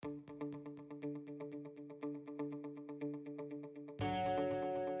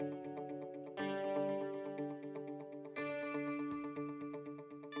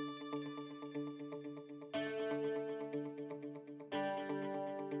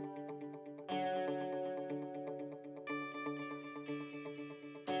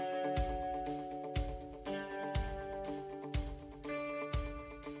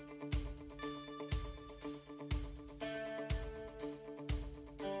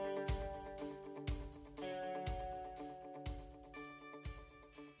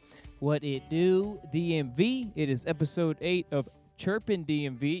What it do, DMV? It is episode 8 of Chirpin'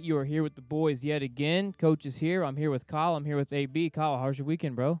 DMV. You are here with the boys yet again. Coach is here. I'm here with Kyle. I'm here with AB. Kyle, how's your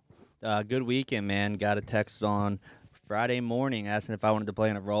weekend, bro? Good weekend, man. Got a text on Friday morning asking if I wanted to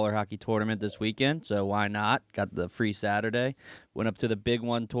play in a roller hockey tournament this weekend, so why not? Got the free Saturday. Went up to the Big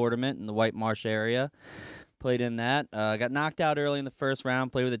One tournament in the White Marsh area. Played in that. Got knocked out early in the first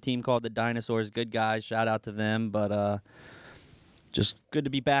round. Played with a team called the Dinosaurs. Good guys. Shout out to them. But just good to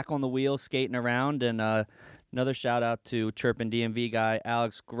be back on the wheel, skating around. And another shout out to Chirpin' DMV guy,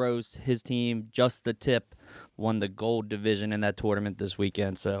 Alex Gross. His team, Just the Tip, won the gold division in that tournament this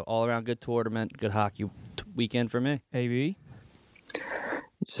weekend. So all around good tournament, good hockey weekend for me. AB?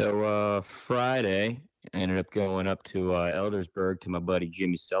 So Friday, I ended up going up to Eldersburg to my buddy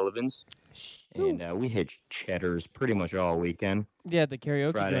Jimmy Sullivan's. And we hit Cheddar's pretty much all weekend. Yeah, the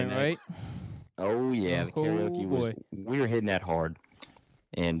karaoke Friday joint, night. right? Oh, yeah, the karaoke boy. we were hitting that hard.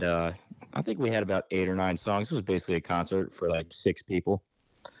 And I think we had about 8 or 9 songs. It was basically a concert for like 6 people.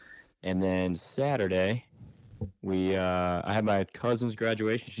 And then Saturday, I had my cousin's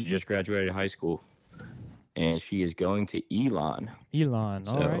graduation. She just graduated high school. And she is going to Elon. Elon,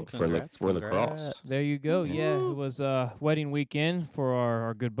 all right. For lacrosse. There you go. Yeah, it was wedding weekend for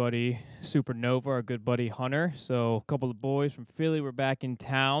our good buddy Supernova, our good buddy Hunter. So a couple of boys from Philly were back in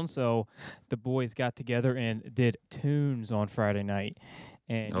town. So the boys got together and did tunes on Friday night.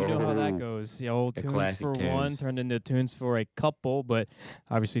 And you know how that goes. The old The tunes classic for tunes. one turned into tunes for a couple. But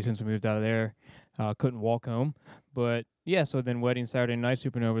obviously since we moved out of there, couldn't walk home. But yeah, so then wedding Saturday night,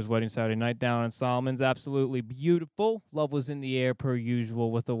 Supernova's wedding Saturday night down in Solomon's. Absolutely beautiful. Love was in the air per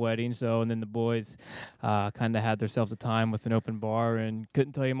usual with the wedding. So, and then the boys kind of had themselves a time with an open bar and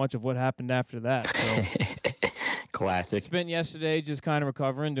couldn't tell you much of what happened after that. So Classic. spent yesterday just kind of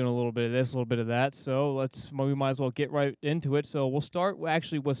recovering, doing a little bit of this, a little bit of that. So we might as well get right into it. So we'll start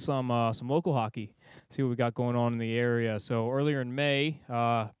actually with some local hockey. See what we got going on in the area. So earlier in May,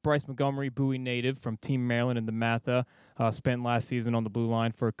 Bryce Montgomery, Bowie native from Team Maryland in DeMatha, spent last season on the blue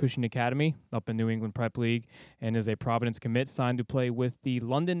line for Cushing Academy up in New England Prep League and is a Providence commit, signed to play with the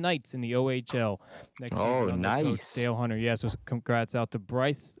London Knights in the OHL next season under nice. Coach Dale Hunter. Yeah, so congrats out to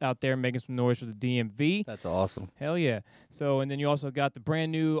Bryce out there making some noise for the DMV. That's awesome. Hell yeah. So, and then you also got the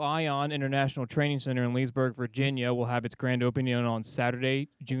brand new Ion International Training Center in Leesburg, Virginia. Will have its grand opening on Saturday,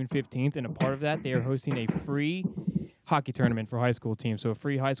 June 15th. And a part of that, they are hosting a free hockey tournament for high school teams. So a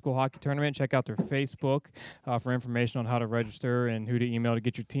free high school hockey tournament. Check out their Facebook for information on how to register and who to email to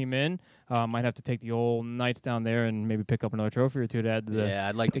get your team in. Might have to take the old Knights down there and maybe pick up another trophy or two to add to the Yeah,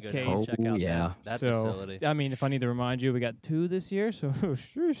 I'd like to go down and cage. check out that So, facility. I mean, if I need to remind you, we got 2 this year. So,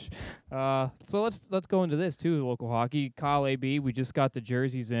 so let's go into this too. Local hockey, Kyle, AB. We just got the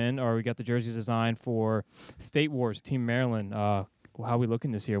jerseys in, or we got the jersey design for State Wars Team Maryland. How are we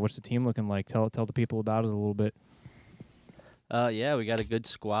looking this year? What's the team looking like? Tell the people about it a little bit. Yeah, we got a good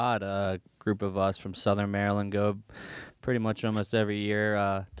squad. Group of us from Southern Maryland go pretty much almost every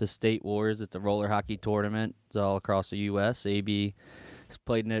year to State Wars. It's a roller hockey tournament. It's all across the U.S. AB has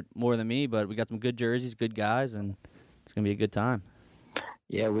played in it more than me, but we got some good jerseys, good guys, and it's gonna be a good time.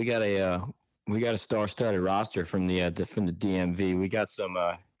 Yeah, we got a star-studded roster from the DMV. We got some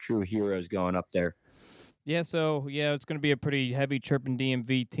true heroes going up there. Yeah, so it's going to be a pretty heavy Chirpin'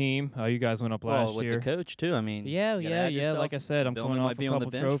 DMV team. You guys went up last with year. the coach too. I mean, Yeah. Like I said, I'm Billman coming might off be a on the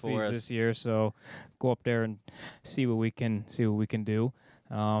couple bench for trophies us. this year, so go up there and see what we can do.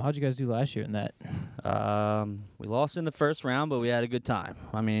 How'd you guys do last year in that? We lost in the first round, but we had a good time.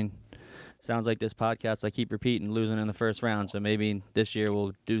 I mean, sounds like this podcast, I keep repeating losing in the first round, so maybe this year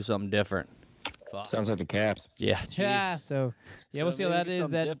we'll do something different. Sounds like the Caps. Yeah, Yeah, jeez. so we'll see how that is.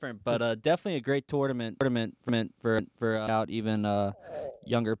 Something different, but definitely a great tournament for out even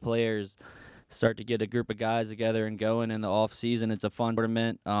younger players. Start to get a group of guys together and going in the off season. It's a fun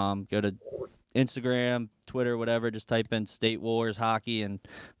tournament. Go to Instagram, Twitter, whatever. Just type in State Wars Hockey and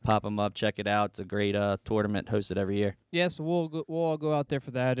pop them up. Check it out. It's a great tournament hosted every year. Yeah, so we'll all go out there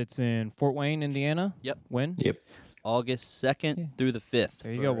for that. It's in Fort Wayne, Indiana. Yep. When? Yep. August 2nd through the 5th.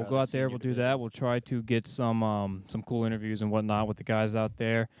 There you go. We'll go out there. We'll do that. We'll try to get some cool interviews and whatnot with the guys out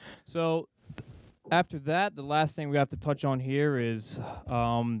there. So after that, the last thing we have to touch on here is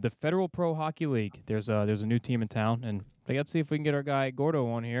the Federal Pro Hockey League. There's a new team in town, and let's see if we can get our guy Gordo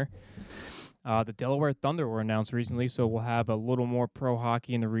on here. The Delaware Thunder were announced recently, so we'll have a little more pro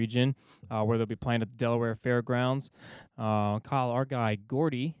hockey in the region where they'll be playing at the Delaware Fairgrounds. Kyle, our guy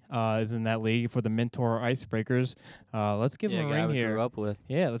Gordy, is in that league for the Mentor Icebreakers. Let's give him a ring here. Grew up with.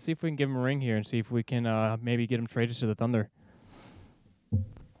 Yeah, let's see if we can give him a ring here and see if we can maybe get him traded to the Thunder.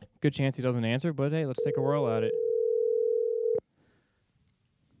 Good chance he doesn't answer, but hey, let's take a whirl at it.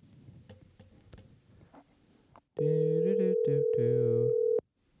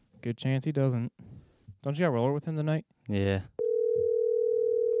 Good chance he doesn't. Don't you got roller with him tonight? Yeah.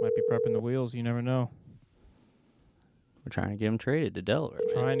 Might be prepping the wheels. You never know. We're trying to get him traded to Delaware.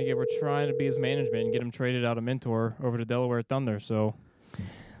 man. We're trying to be his management and get him traded out of Mentor over to Delaware Thunder. So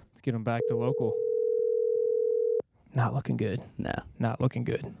let's get him back to local. Not looking good. No. Not looking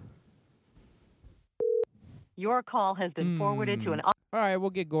good. Your call has been forwarded to an. All right, we'll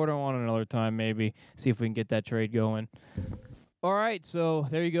get Gordo on another time, maybe. See if we can get that trade going. All right, so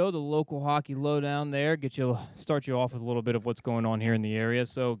there you go, the local hockey lowdown there. Start you off with a little bit of what's going on here in the area.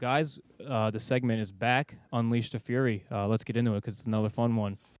 So, guys, the segment is back. Unleash the Fury. Let's get into it because it's another fun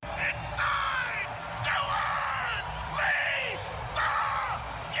one. It's time to unleash the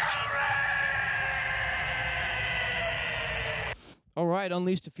fury! All right,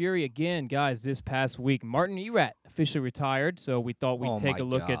 Unleash the Fury again, guys. This past week, Martin Erat officially retired, so we thought we'd take a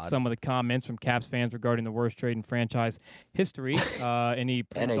look at some of the comments from Caps fans regarding the worst trade in franchise history. Any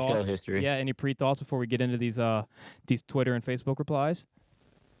NHL pre-thoughts? history. Yeah, any pre-thoughts before we get into these Twitter and Facebook replies?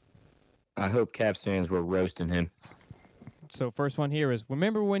 I hope Caps fans were roasting him. So first one here is,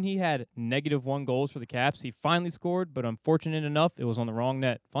 remember when he had -1 goals for the Caps? He finally scored, but unfortunate enough, it was on the wrong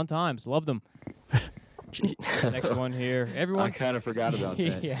net. Fun times. Loved them. Next one here. Everyone. I kind of forgot about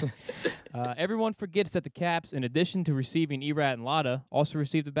that. Yeah. Everyone forgets that the Caps, in addition to receiving Erat and Lada, also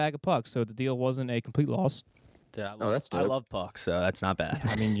received a bag of pucks, so the deal wasn't a complete loss. Dude, that's I dope. love pucks, so that's not bad.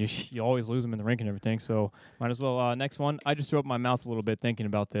 I mean, you always lose them in the rink and everything, so might as well. Next one. I just threw up my mouth a little bit thinking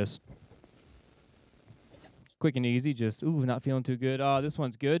about this. Quick and easy, just, not feeling too good. This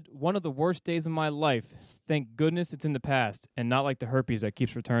one's good. One of the worst days of my life. Thank goodness it's in the past, and not like the herpes that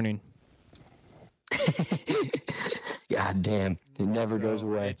keeps returning. God damn, it never goes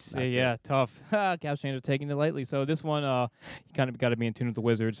away. It's tough. Caps fans are taking it lightly. So this one, you kind of got to be in tune with the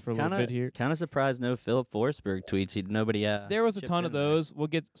Wizards for a little bit here. Kind of surprised no Philip Forsberg tweets. Nobody. There was a chipped ton of in there. those. We'll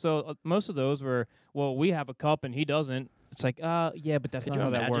get most of those were, well, we have a cup and he doesn't. It's like, yeah, but that's Could not you how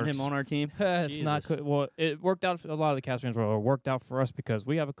that imagine works. him on our team? It's not Jesus. good. Well, it worked out for a lot of the Caps fans. Well, it worked out for us because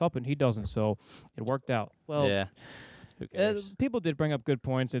we have a cup and he doesn't. So it worked out. Well, Yeah. Who cares? people did bring up good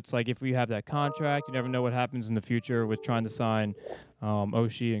points. It's like if we have that contract, you never know what happens in the future with trying to sign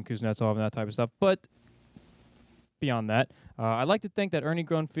Oshie and Kuznetsov and that type of stuff. But beyond that, I'd like to think that Ernie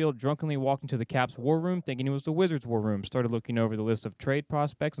Grunfeld drunkenly walked into the Caps war room thinking it was the Wizards war room, started looking over the list of trade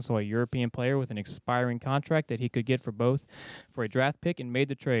prospects and saw a European player with an expiring contract that he could get for a draft pick and made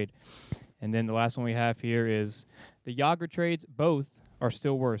the trade. And then the last one we have here is the Yager trades. Both are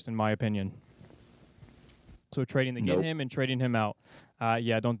still worse, in my opinion. So trading to get him and trading him out. I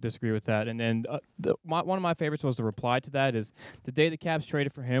don't disagree with that. And then one of my favorites was the reply to that is, the day the Caps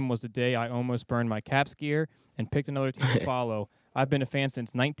traded for him was the day I almost burned my Caps gear and picked another team to follow. I've been a fan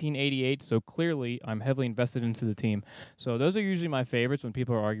since 1988, so clearly I'm heavily invested into the team. So those are usually my favorites when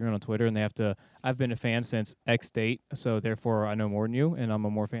people are arguing on Twitter and they have to, I've been a fan since X date, so therefore I know more than you, and I'm a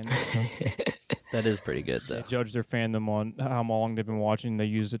more fan than you. That is pretty good, though. They judge their fandom on how long they've been watching. They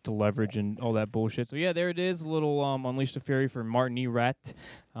use it to leverage and all that bullshit. So, yeah, there it is. A little Unleash the Fury for Martin Erat.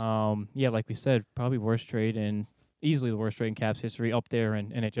 Like we said, probably worst trade and easily the worst trade in Caps history, up there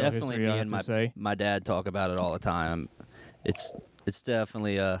in NHL Definitely history, me I have and to say. my dad talk about it all the time. It's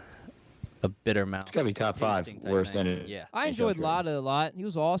definitely a bitter mouth. It's got to be top 5 tasting type worst thing. ended. Yeah. I enjoyed Lada a lot. He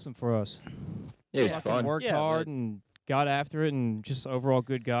was awesome for us. It was Fucking fun. worked Yeah, hard but- and got after it and just overall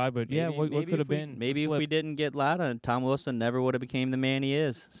good guy. But, what could have been? Maybe if we didn't get Lada, Tom Wilson never would have became the man he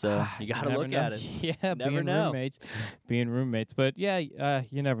is. So you got to never look know. at it. Yeah, Never being know. roommates. But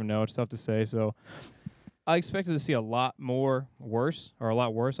you never know. It's tough to say. So I expected to see a lot worse,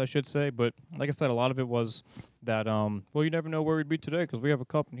 I should say. But like I said, a lot of it was that, you never know where we'd be today because we have a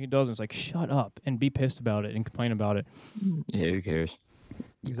cup and he doesn't. It's like, shut up and be pissed about it and complain about it. Yeah, who cares?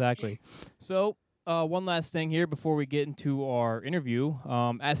 Exactly. So, one last thing here before we get into our interview.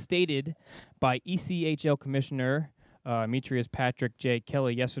 As stated by ECHL Commissioner Demetrius Patrick J.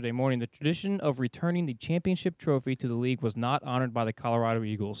 Kelly yesterday morning, the tradition of returning the championship trophy to the league was not honored by the Colorado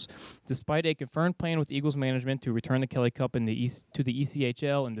Eagles. Despite a confirmed plan with Eagles management to return the Kelly Cup to the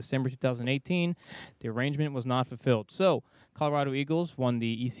ECHL in December 2018, the arrangement was not fulfilled. So, Colorado Eagles won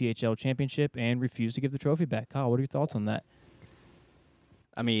the ECHL championship and refused to give the trophy back. Kyle, what are your thoughts on that?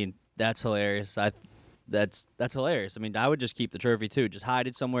 I mean, that's hilarious. That's hilarious. I mean, I would just keep the trophy too. Just hide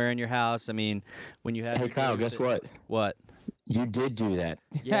it somewhere in your house. I mean, when you have Hey, your Kyle, favorite guess what? What? You did do that.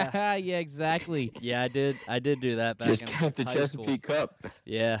 Yeah. yeah, exactly. Yeah, I did do that back Just in kept the high Chesapeake Cup. school.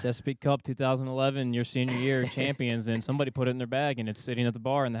 Yeah. Chesapeake Cup 2011, your senior year champions, and somebody put it in their bag, and it's sitting at the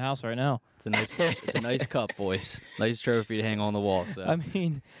bar in the house right now. It's a nice cup, boys. Nice trophy to hang on the wall. So I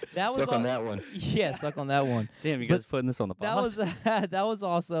mean, that was Suck on that one. Yeah, suck on that one. damn, you but guys putting this on the That pod? was that was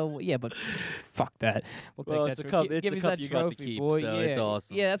also but fuck that. We'll take Well, that it's a tro- cup- gi- it's give a us cup that you got to trophy, keep, boy. so yeah. it's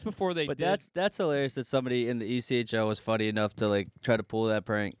awesome. Yeah, that's before they But did. that's hilarious that somebody in the ECHL was funny enough to like try to pull that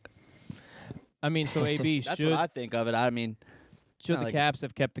prank. I mean, so AB That's should what I think of it. I mean, should not the like Caps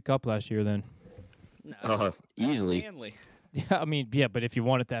have kept the cup last year then? no, Easily. Stanley. Yeah, I mean, yeah, but if you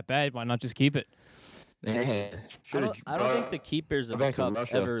want it that bad, why not just keep it? Yeah. I don't think the keepers of the back to cup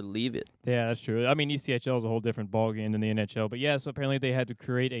Russia. ever leave it. Yeah, that's true. I mean, ECHL is a whole different ballgame than the NHL. But yeah, so apparently they had to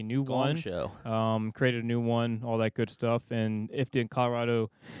create a new Gong one. show. Created a new one, all that good stuff. And if the Colorado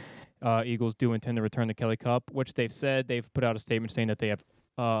Eagles do intend to return the Kelly Cup, which they've said, they've put out a statement saying that they have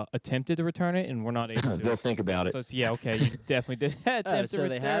attempted to return it, and we're not able to. They'll think about it. So it's, yeah, okay, you definitely did attempt to So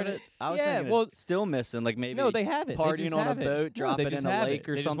they return have it. I was yeah, thinking well, it's still missing. Like maybe no, they have it. They partying just on a have it. boat, No, drop they it just in a have lake it.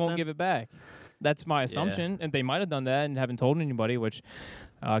 or They something. just won't give it back. That's my assumption, and they might have done that and haven't told anybody, which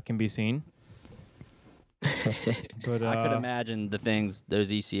can be seen. But I could imagine the things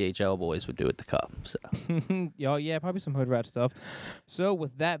those ECHL boys would do at the cup. So yeah, probably some hood rat stuff. So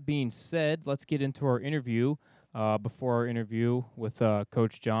with that being said, let's get into our interview. Before our interview with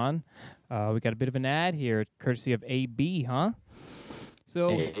Coach John, we got a bit of an ad here, courtesy of AB, huh? So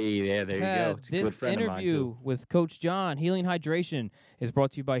Hey, yeah, there you go. It's a good this friend of mine, interview too. with Coach John, Healing Hydration, is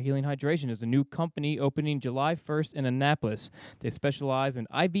brought to you by Healing Hydration. It's a new company opening July 1st in Annapolis. They specialize in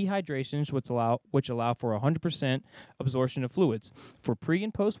IV hydrations, which allow for 100% absorption of fluids. For pre-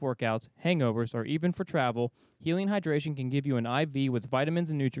 and post-workouts, hangovers, or even for travel, Healing Hydration can give you an IV with vitamins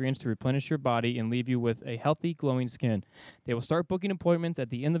and nutrients to replenish your body and leave you with a healthy, glowing skin. They will start booking appointments at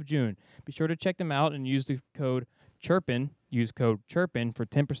the end of June. Be sure to check them out and use the code Chirpin. Use code Chirpin for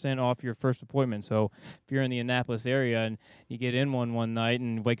 10% off your first appointment. So if you're in the Annapolis area and you get in one night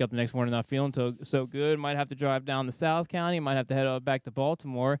and wake up the next morning not feeling so good, might have to drive down to South County, might have to head back to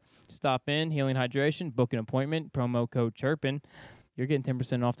Baltimore, stop in, Healing Hydration, book an appointment, promo code Chirpin. You're getting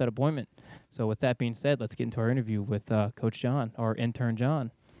 10% off that appointment. So with that being said, let's get into our interview with Coach John, our intern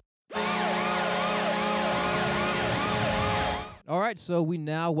John. All right, so we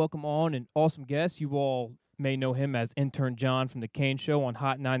now welcome on an awesome guest. You all may know him as Intern John from The Kane Show on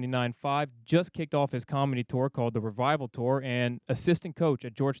Hot 99.5. Just kicked off his comedy tour called The Revival Tour and assistant coach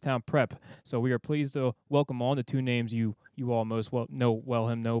at Georgetown Prep. So we are pleased to welcome on the two names you all most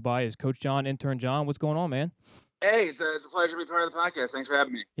know by is Coach John, Intern John. What's going on, man? Hey, it's a pleasure to be part of the podcast. Thanks for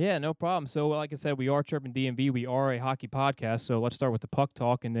having me. Yeah, no problem. So like I said, we are Chirpin DMV. We are a hockey podcast. So let's start with the puck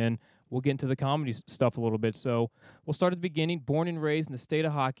talk, and then we'll get into the comedy stuff a little bit. So we'll start at the beginning. Born and raised in the state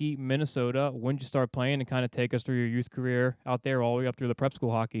of hockey, Minnesota. When did you start playing, and kind of take us through your youth career out there all the way up through the prep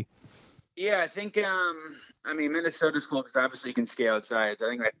school hockey? Yeah, I think, Minnesota's cool because obviously you can skate outside. So I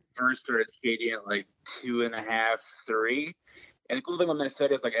think I first started skating at like 2.5, 3. And the cool thing with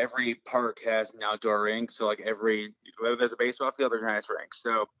Minnesota is like every park has an outdoor rink. So like whether there's a baseball field, there's a nice rink.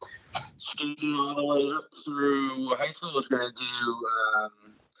 So skating all the way up through high school, I was going to do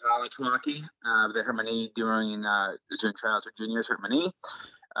college hockey. But I hurt my knee during tryouts for juniors, hurt my knee.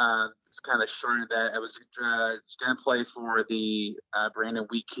 Kind of shortened that. I was going to play for the Brandon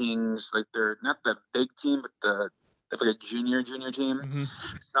Wheat Kings. Like they're not the big team, but they're like a junior team. Mm-hmm.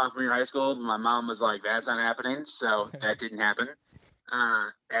 Sophomore year of high school. My mom was like, "That's not happening," so that didn't happen.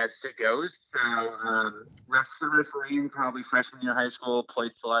 As it goes. So refereeing probably freshman year of high school,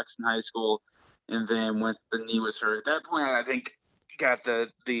 played selects in high school, and then once the knee was hurt, at that point I think got the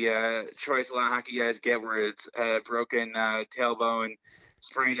choice a lot of hockey guys get where it's broken tailbone,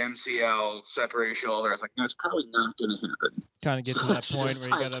 sprained MCL, separated shoulder. I was like, no, it's probably not going to happen. Kind of get to that point where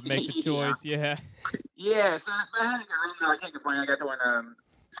you got to make the choice. Yeah. Yeah, so I can't complain. I got to win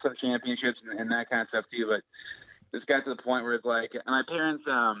some championships and that kind of stuff too, but this got to the point where it's like, and my parents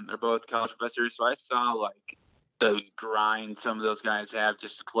are both college professors, so I saw like the grind some of those guys have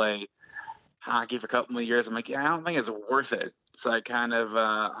just to play hockey for a couple of years. I'm like, yeah, I don't think it's worth it. So I kind of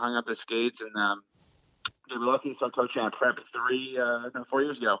hung up the skates and they were lucky to start coaching at Prep 4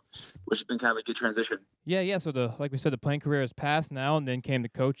 years ago, which has been kind of a good transition. Yeah. So like we said, the playing career has passed now, and then came to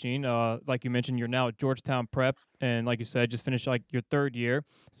coaching. Like you mentioned, you're now at Georgetown Prep, and like you said, just finished like your third year.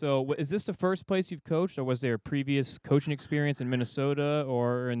 So is this the first place you've coached, or was there a previous coaching experience in Minnesota,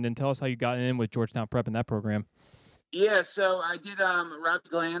 and then tell us how you got in with Georgetown Prep in that program? Yeah, so I did Robbie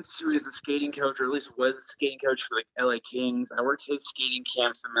Glantz, who is the skating coach, or at least was the skating coach for the LA Kings. I worked his skating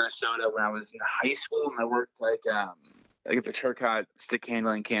camps in Minnesota when I was in high school, and I worked like I get the Turcotte stick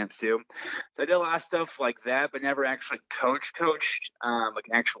handling camps too. So I did a lot of stuff like that, but never actually coached like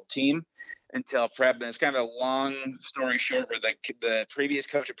an actual team until prep. And it's kind of a long story short where the previous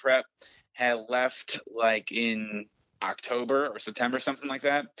coach of prep had left like in October or September, something like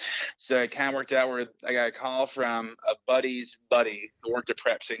that. So it kind of worked out where I got a call from a buddy's buddy who worked at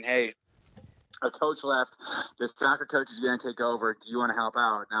prep saying, hey, a coach left. The soccer coach is going to take over. Do you want to help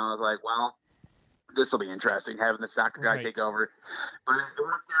out? And I was like, well, this will be interesting having the soccer guy take over. But it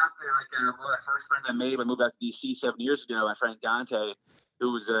worked out that like the first friend I made when I moved back to DC 7 years ago, my friend Dante,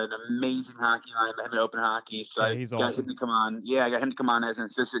 who was an amazing hockey line, had open hockey. So I got him to come on. Yeah, I got him to come on as an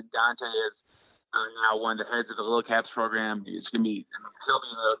assistant. Dante is now one of the heads of the Little Caps program. He's going to be, he'll be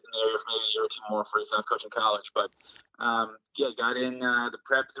in the area for maybe a year or two more for his coaching college. But yeah, got in the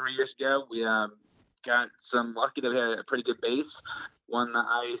prep 3 years ago. We got some lucky to have a pretty good base. Won the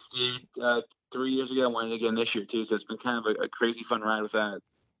IAC 3 years ago. Won it again this year too. So it's been kind of a crazy fun ride with that.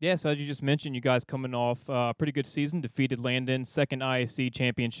 Yeah, so as you just mentioned, you guys coming off a pretty good season, defeated Landon, second IAC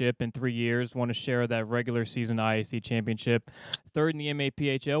championship in 3 years, won a share of that regular season IAC championship, third in the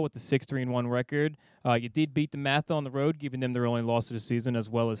MAPHL with the 6-3-1 record. You did beat the Math on the road, giving them their only loss of the season,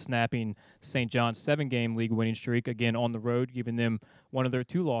 as well as snapping St. John's 7-game league winning streak, again on the road, giving them one of their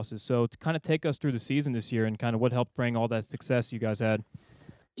 2 losses. So to kind of take us through the season this year and kind of what helped bring all that success you guys had.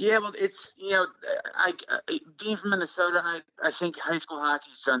 Yeah, well, it's, I being from Minnesota, I think high school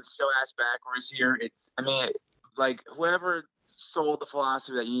hockey's done so ass backwards here. Like whoever sold the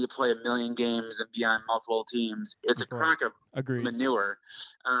philosophy that you need to play 1 million games and be on multiple teams, it's a crock of manure.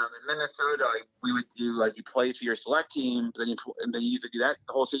 In Minnesota, like, we would do like you play for your select team, then you either do that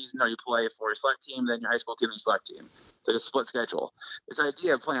the whole season or you play for your select team, then your high school team and your select team. So it's a split schedule. This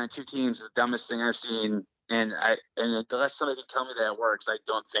idea of playing on 2 teams is the dumbest thing I've seen. And unless somebody can tell me that it works, I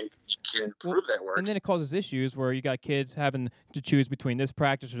don't think you can prove that works. And then it causes issues where you got kids having to choose between this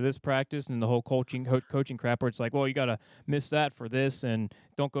practice or this practice, and the whole coaching crap where it's like, well, you got to miss that for this, and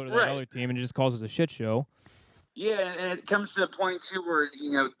don't go to that other team, and it just causes a shit show. Yeah, and it comes to the point too where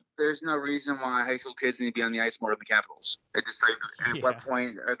there's no reason why high school kids need to be on the ice more than the Capitals. It's just like, at what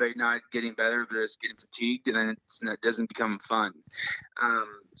point are they not getting better? They're just getting fatigued, and then it doesn't become fun.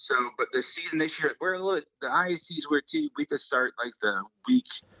 But the season this year, the IACs were too. We could start like the week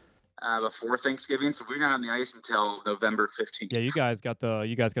before Thanksgiving, so we're not on the ice until November 15th. Yeah, you guys got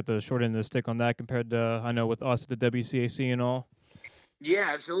the short end of the stick on that compared to, I know, with us at the WCAC and all.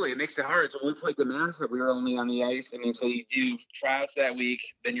 Yeah, absolutely. It makes it hard. So when we played the Massive, we were only on the ice. So you do tryouts that week,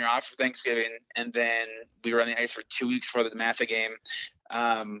 then you're off for Thanksgiving, and then we were on the ice for 2 weeks for the Matha game.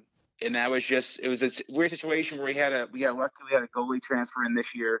 And that was it was a weird situation where we got lucky we had a goalie transfer in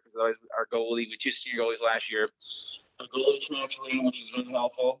this year because always our goalie, we 2 senior goalies last year. A goalie transfer in, which was really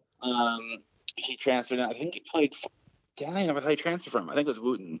helpful. He transferred. I think he played. I don't know how he transferred from. I think it was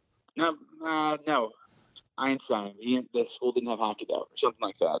Wooten. No. Einstein. The school didn't have hockey though, or something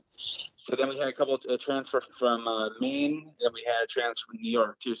like that. So then we had a couple of transfer from Maine, and we had a transfer from New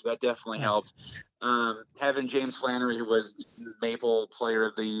York too. So that definitely helped. Having James Flannery, who was Maple Player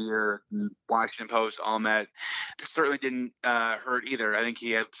of the Year, Washington Post, All-Met, certainly didn't hurt either. I think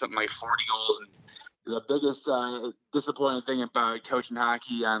he had something like 40 goals. And the biggest disappointing thing about coaching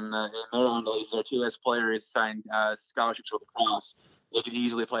hockey in Maryland is their 2 best players signed scholarships with lacrosse. They could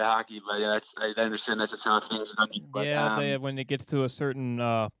easily play hockey, but I understand that's just how things are done. But, when it gets to a certain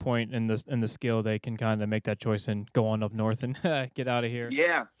point in the skill, they can kind of make that choice and go on up north and get out of here.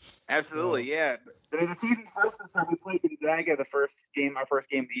 Yeah, absolutely. So. Yeah, the season first, we played Gonzaga our first game of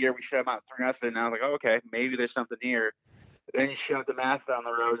the year. We shut them out 3-0, and I was like, oh, okay, maybe there's something here. Then you shut the Math on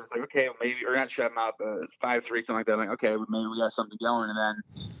the road. And it's like, okay, well, maybe, or not shut them out, but 5-3, something like that. I'm like, okay, well, maybe we got something going. And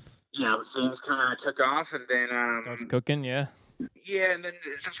then, things kind of took off, and then starts cooking, yeah. Yeah, and then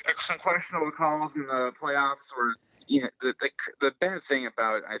just some questionable calls in the playoffs, or the bad thing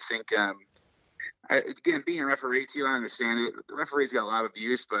about I think again being a referee too, I understand it. The referees got a lot of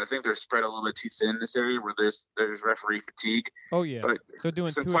abuse, but I think they're spread a little bit too thin in this area where there's referee fatigue. Oh yeah, but they're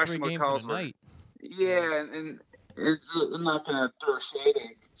doing 2 or 3 games in a night. Yeah, and I'm not gonna throw shade.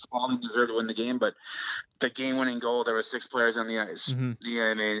 Spalding deserved to win the game, but the game-winning goal, there were 6 players on the ice. Mm-hmm.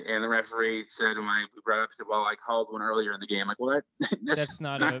 Yeah, and the referee said, when I brought up, said, "Well, I called one earlier in the game." Like, well, that's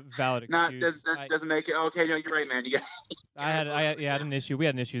not a valid excuse. That doesn't make it okay. No, you're right, man. You I had an issue. We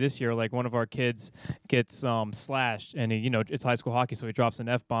had an issue this year. Like one of our kids gets slashed, and it's high school hockey, so he drops an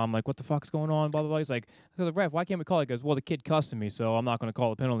F-bomb. Like, what the fuck's going on? Blah blah blah. He's like, the ref, why can't we call it? He goes, well, the kid cussed me, so I'm not going to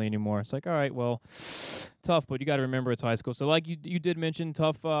call a penalty anymore. It's like, all right, well, tough, but you got to remember it's high school. So like you did mention,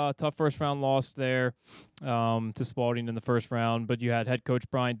 tough first round loss there to Spalding in the first round, but you had head coach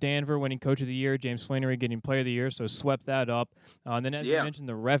Brian Danver winning coach of the year, James Flannery getting player of the year, so swept that up. And then as you mentioned,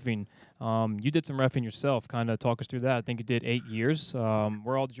 the reffing, you did some reffing yourself. Kind of talk us through that. I think you did 8 years.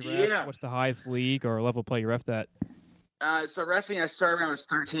 Where all did you ref? Yeah. What's the highest league or level of play you refed at? So reffing, I started when I was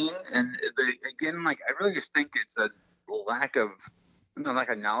 13, and again, like I really just think it's a lack of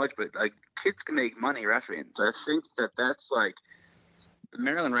knowledge, but like kids can make money reffing. So I think that's like the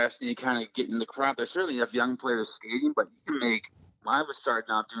Maryland refs need to kind of get in the crowd. There's certainly enough young players skating, but you can make. When I was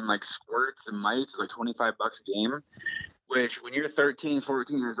starting off doing like squirts and mites, like $25 a game, which when you're 13,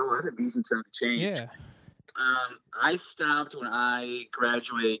 14 years old, that's a decent chunk of change. Yeah. I stopped when I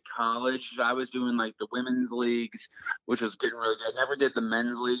graduated college. I was doing like the women's leagues, which was getting really good. I never did the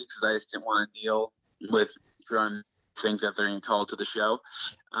men's leagues because I just didn't want to deal with throwing things out there and called to the show.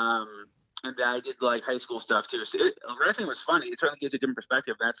 And then I did like high school stuff too. So reffing was funny. It certainly gives you a different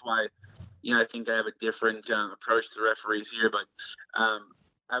perspective. That's why, I think I have a different approach to the referees here. But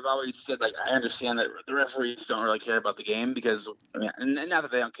I've always said, like, I understand that the referees don't really care about the game because, and not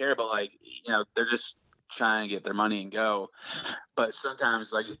that they don't care, but like, they're just trying to get their money and go. But sometimes,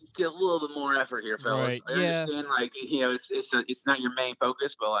 like, get a little bit more effort here, fellas. Right. I understand, like, it's not your main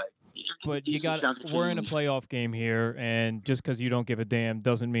focus, but like. But we're in a playoff game here, and just because you don't give a damn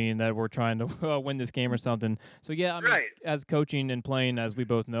doesn't mean that we're trying to win this game or something. So, yeah, I mean, as coaching and playing, as we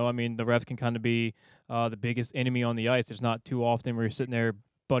both know, I mean, the refs can kind of be the biggest enemy on the ice. There's not too often where you're sitting there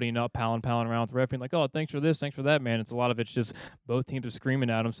butting up, palling around with the ref, like, oh, thanks for this, thanks for that, man. It's a lot of it's just both teams are screaming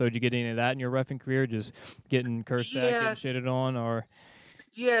at them. So did you get any of that in your reffing career, just getting cursed at, getting shitted on, or?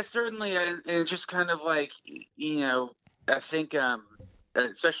 Yeah, certainly, and it's just kind of like, I think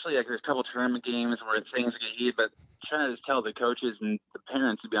especially like there's a couple tournament games where things get heated, but trying to just tell the coaches and the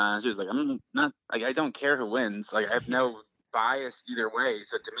parents, to be honest, it's like I'm not like I don't care who wins. Like I have no bias either way.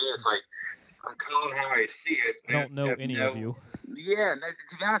 So to me, it's like I'm calling how I see it. I don't know any of you. Yeah, and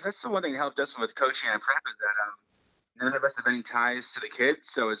to be honest, that's the one thing that helped us with coaching and prep is that none of us have any ties to the kids,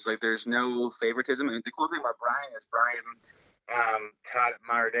 so it's like there's no favoritism. And the cool thing about Brian is Brian taught at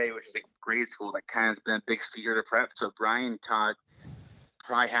Mater Dei, which is a grade school that kind of has been a big feeder to prep. So Brian taught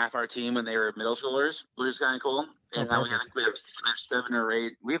probably half our team when they were middle schoolers, which is kind of cool. And now we have 7 or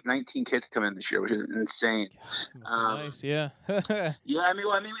 8. We have 19 kids come in this year, which is insane. Nice, yeah. Yeah, I mean,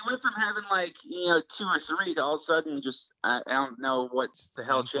 we went from having like 2 or 3 to all of a sudden just I don't know what the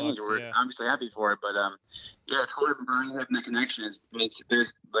hell changed. We're obviously happy for it, but yeah, it's cool that Brian having that connection.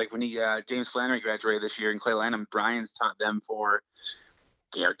 There's like when James Flannery graduated this year in Clay Lanham, Brian's taught them for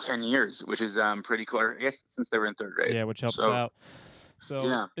 10 years, which is pretty cool. I guess since they were in 3rd grade. Yeah, which helps out.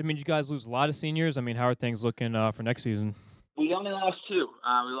 So, I mean, you guys lose a lot of seniors. I mean, how are things looking for next season? We only lost 2. We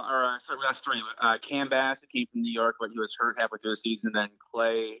lost 3. Cam Bass, who came from New York, but he was hurt halfway through the season. Then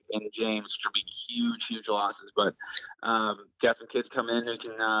Clay and James, which will be huge losses. But got some kids coming in who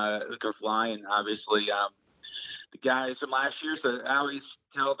can fly, and obviously the guys from last year. So I always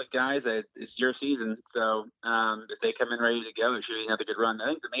tell the guys that it's your season. So if they come in ready to go, it should be another good run. I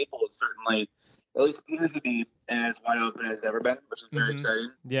think the Maple is certainly. At least appears to be as wide open as it's ever been, which is very exciting.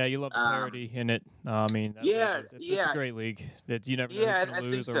 Yeah, you love the parity in it. I mean, it's a great league. You never know who's going to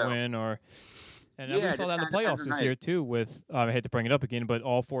lose or win. And we saw that in the playoffs this year, too, with, I hate to bring it up again, but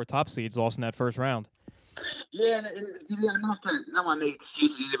all 4 top seeds lost in that first round. Yeah, and I'm not want to make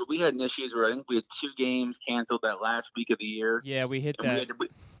excuses either, but we had issues where I think we had 2 games canceled that last week of the year. Yeah, we hit that.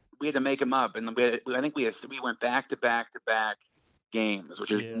 We had to make them up, and I think we went back to back games,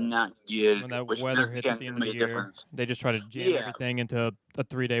 which is not good. When that weather hits at the end of the year, they just try to jam everything into a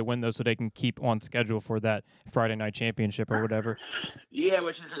 3-day window so they can keep on schedule for that Friday night championship or whatever. Yeah,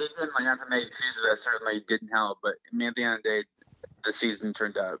 which is not to make excuses. That certainly didn't help, but I mean, at the end of the day, the season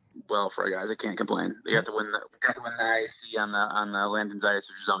turned out well for our guys. I can't complain. They got to win the IC on the Landon's Ice,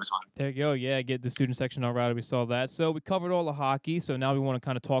 which is always fun. There you go. Yeah, get the student section all right. We saw that. So we covered all the hockey. So now we want to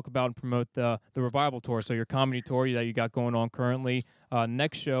kind of talk about and promote the Revival Tour. So your comedy tour that you got going on currently.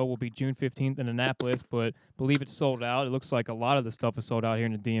 Next show will be June 15th in Annapolis, but believe it's sold out. It looks like a lot of the stuff is sold out here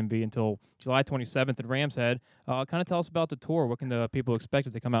in the DMV until July 27th at Rams Head. Kind of tell us about the tour. What can the people expect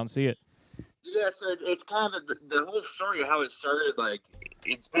if they come out and see it? Yeah, so it's kind of the whole story of how it started. Like,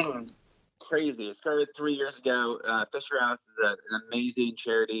 it's been crazy. It started 3 years ago. Fisher House is an amazing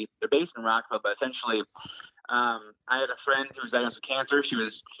charity. They're based in Rockville, but essentially I had a friend who was diagnosed with cancer. She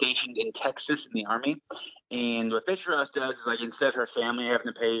was stationed in Texas in the Army. And what Fisher House does is, like, instead of her family having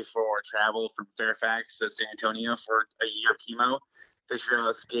to pay for travel from Fairfax to San Antonio for a year of chemo, Fisher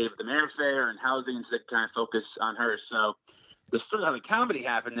House gave them airfare and housing so they could kind of focus on her. So the story how the comedy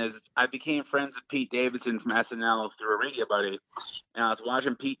happened is I became friends with Pete Davidson from SNL through a radio buddy. And I was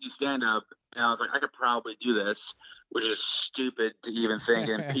watching Pete do stand-up, and I was like, I could probably do this, which is stupid to even think.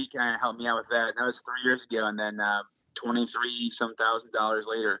 And Pete kind of helped me out with that. And that was 3 years ago. And then $23,000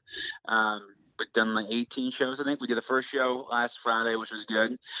 later, we've done like 18 shows, I think. We did the first show last Friday, which was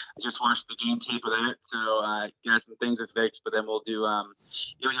good. I just watched the game tape of that, so got some things to fix. But then we'll do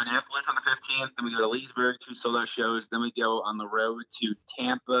we go to Annapolis on the 15th, then we go to Leesburg, 2 sold-out shows. Then we go on the road to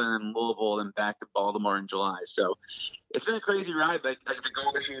Tampa and Louisville, and back to Baltimore in July. So it's been a crazy ride, but like, the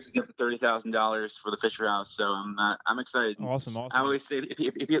goal this year is to get the $30,000 for the Fisher House. So I'm excited. Awesome. I always say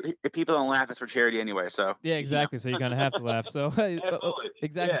if people don't laugh, it's for charity anyway. So Yeah, exactly. So you kind of have to laugh. So Absolutely.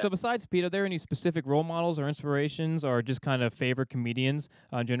 exactly. Yeah. So besides Pete, are there any specific role models or inspirations, or just kind of favorite comedians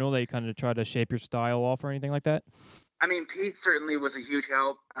in general that you kind of try to shape your style off, or anything like that? I mean, Pete certainly was a huge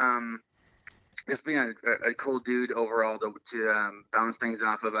help. Just being a cool dude overall to bounce things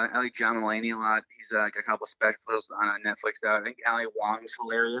off of. I like John Mulaney a lot. He's got a couple specials on Netflix out. I think Ali Wong's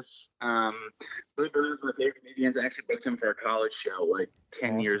hilarious. Billy Burns is one of my favorite comedians. I actually booked him for a college show like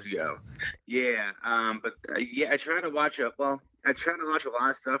 10 years ago. Yeah. I try to watch a lot of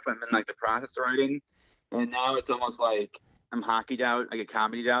stuff. I'm in like the process of writing, and now it's almost like I'm hockeyed out. I get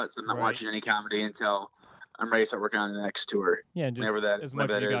comedied out, so I'm not watching any comedy until I'm ready to start working on the next tour. Yeah, and just as much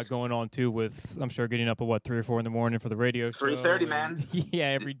as you got going on too, with I'm sure getting up at 3 or 4 in the morning for the radio show. 3:30, man. Yeah,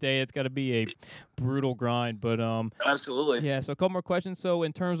 every day it's got to be a brutal grind. But absolutely. Yeah. So a couple more questions. So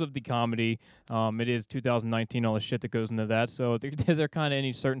in terms of the comedy, it is 2019, all the shit that goes into that. So is there kind of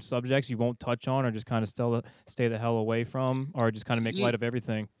any certain subjects you won't touch on, or just kind of stay the hell away from, or just kind of make light of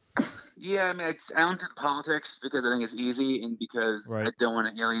everything? Yeah, I mean, I don't do politics because I think it's easy, and because I don't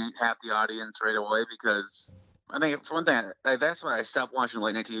want to alienate half the audience right away. Because I think, for one thing, that's why I stopped watching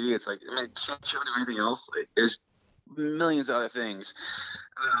late night TV. It's like, I mean, can't you do anything else? Like, there's millions of other things.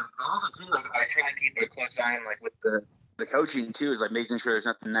 But also, too, like, I try to keep a close eye on, like, with the coaching too, is like making sure there's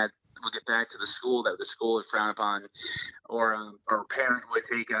nothing that will get back to the school that the school would frown upon, or a parent would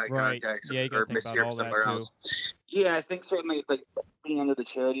take contact. Yeah, you got to think about all that too. Else. Yeah, I think certainly like being under the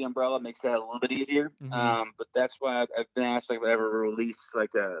charity umbrella makes that a little bit easier. Mm-hmm. But that's why I've been asked like, would I ever release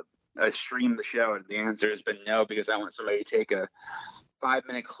like a stream the show, and the answer has been no, because I want somebody to take a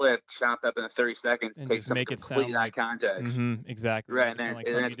 5-minute clip, chop up in 30 seconds, and take just some make it complete sound eye like context. Mm-hmm, exactly. Right, and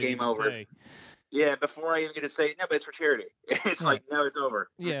then it's game over. Say. Yeah, before I even get to say, no, but it's for charity. It's like, no, it's over.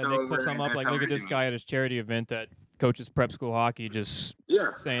 Yeah, it's they over, clip something up like, look at this guy at his charity event that coaches prep school hockey, just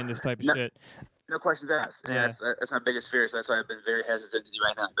saying this type of shit. No questions asked. Yeah, that's my biggest fear, so that's why I've been very hesitant to do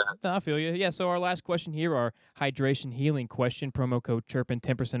anything like that. I feel you. Yeah, so our last question here, our hydration healing question, promo code CHIRPIN,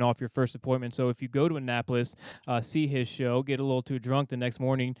 10% off your first appointment. So if you go to Annapolis, see his show, get a little too drunk the next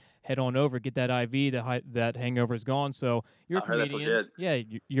morning, head on over, get that IV, that hangover is gone. So you're a comedian. Yeah,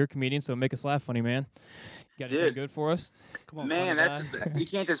 you're a comedian, so make us laugh, funny man. You got anything good for us? Come on, man, you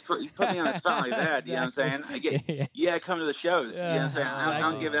can't just put me on the spot like that. Exactly. You know what I'm saying? Yeah, come to the shows. You know what I'm saying? I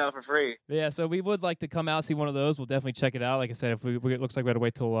don't give it out for free. Yeah, so we would like to come out, see one of those. We'll definitely check it out. Like I said, if it looks like we had to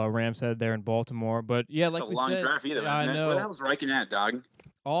wait till Rams Head there in Baltimore. But yeah, like we said, it's a long drive either. I know. Where the hell's Riken at, dog?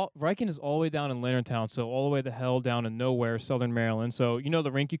 Riken is all the way down in Leonardtown, so all the way the hell down in nowhere, Southern Maryland. So you know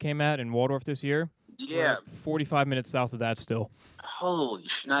the rink you came at in Waldorf this year? Yeah. 45 minutes south of that still. Holy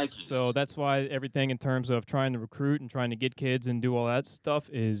shnikes. So that's why everything in terms of trying to recruit and trying to get kids and do all that stuff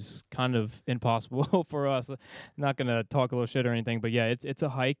is kind of impossible for us. Not going to talk a little shit or anything, but yeah, it's a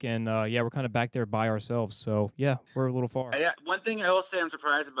hike, and we're kind of back there by ourselves. So yeah, we're a little far. Yeah, one thing I will say I'm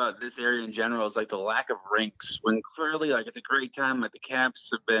surprised about this area in general is like the lack of rinks. When clearly like it's a great time, like the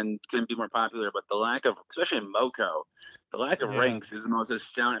Caps can be more popular, but the lack of, especially in Moco, the lack of rinks is the most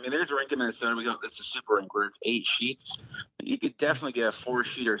astounding. I mean, there's a rink in Minnesota. It's a super rink where it's 8 sheets. You could definitely get a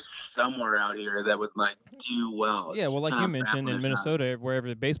 4-sheeter somewhere out here that would like do well. Yeah, well, like you mentioned, in Minnesota, wherever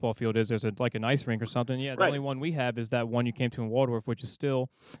the baseball field is, there's like an ice rink or something. Yeah, the only one we have is that one you came to in Waldorf, which is still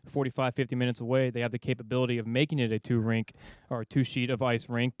 45, 50 minutes away. They have the capability of making it a 2-rink or a 2-sheet of ice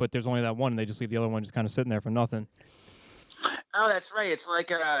rink, but there's only that one, and they just leave the other one just kind of sitting there for nothing. Oh, that's right. It's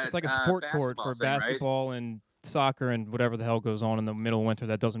like a sport court for basketball right? and soccer and whatever the hell goes on in the middle of winter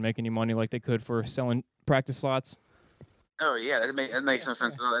that doesn't make any money like they could for selling practice slots. Oh yeah, that makes no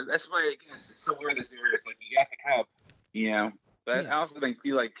sense at all. That's why it's so weird. This area, it's like you got the cup, but I also think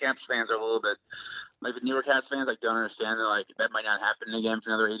Caps fans are a little bit like the newer Cats fans like don't understand that like that might not happen again for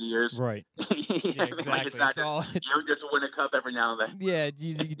another 80 years. Right. You know Yeah, what I mean? Like exactly. it's not It's just all. you don't just win a cup every now and then. Yeah,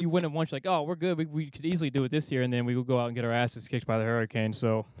 you win it once, you're like, oh, we're good. We could easily do it this year, and then we will go out and get our asses kicked by the Hurricane.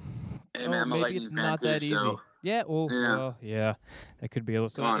 So, Hey man, I'm a maybe Lightning it's fan not too, that easy. so Yeah, well, yeah. yeah, that could be a little.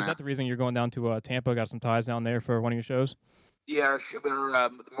 So, Come on is now. that the reason you're going down to Tampa? Got some ties down there for one of your shows? Yeah, the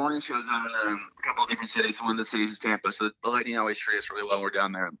morning show's on in a couple of different cities. One of the cities is Tampa, so the Lightning always treat us really well when we're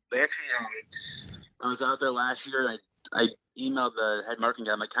down there. They actually, I was out there last year, and I emailed the head marketing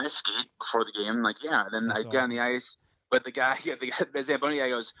guy. I'm like, can I skate before the game? I'm like, yeah. And then That's I get on the ice, but the Zamboni guy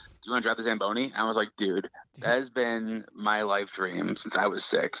goes, do you want to drive the Zamboni? And I was like, dude, that has been my life dream since I was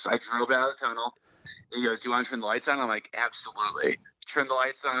 6. I drove out of the tunnel. He goes, do you want to turn the lights on? I'm like, absolutely. Turned the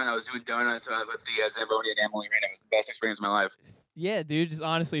lights on. I was doing donuts with the Zamboni and Emily Reno. It was the best experience of my life. Yeah, dude. Just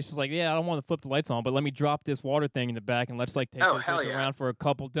honestly, it's just like, yeah, I don't want to flip the lights on, but let me drop this water thing in the back and let's like take Oh, this hell bitch yeah. around for a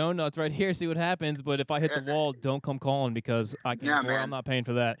couple donuts right here, see what happens. But if I hit the wall, don't come calling because I can't Yeah, afford. man. I'm not paying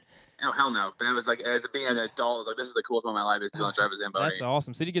for that. Oh, hell no. But it was like, as being an adult, I was like, this is the coolest moment of my life is to drive a Zamboni. That's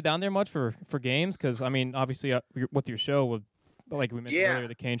awesome. So, do you get down there much for games? Because I mean, obviously, with your show, like we mentioned earlier,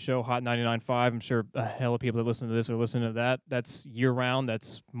 the Kane Show, Hot 99.5. I'm sure a hell of people that listen to this are listening to that. That's year round.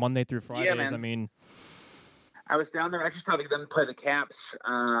 That's Monday through Fridays. Yeah, man. I mean, I was down there. I actually saw them play the Caps.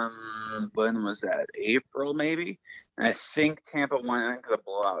 When was that? April, maybe. And I think Tampa won because of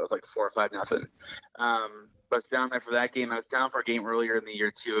blowout. It was like 4 or 5-0. But I was down there for that game. I was down for a game earlier in the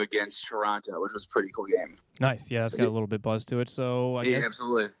year too against Toronto, which was a pretty cool game. nice. Yeah, it's got a little bit buzz to it. So I Yeah, guess.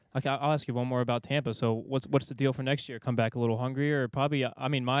 absolutely. Okay, I'll ask you one more about Tampa. So what's the deal for next year? Come back a little hungrier, or probably? I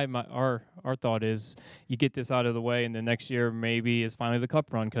mean, our thought is you get this out of the way, and then next year maybe is finally the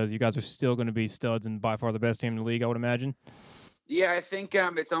Cup run because you guys are still going to be studs and by far the best team in the league, I would imagine. Yeah, I think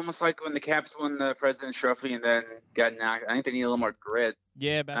it's almost like when the Caps won the President's Trophy and then got knocked. I think they need a little more grit.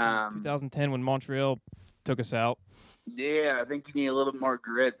 Yeah, back in 2010 when Montreal took us out. Yeah, I think you need a little bit more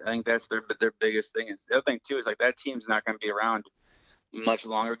grit. I think that's their biggest thing. The other thing too is like that team's not going to be around much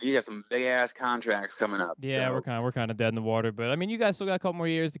longer. You have some big ass contracts coming up. Yeah, so. we're kind of dead in the water, but I mean, you guys still got a couple more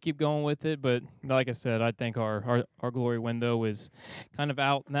years to keep going with it. But like I said, I think our glory window is kind of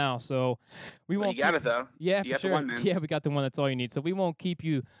out now. So we Well, won't. you got keep- it though. Yeah, You for got the sure. one, man. Yeah, we got the one. That's all you need. So we won't keep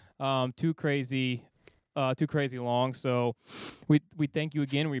you too crazy long. So we thank you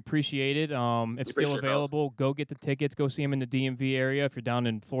again. We appreciate it. If Appreciate still it, available, go get the tickets. Go see them in the DMV area. If you're down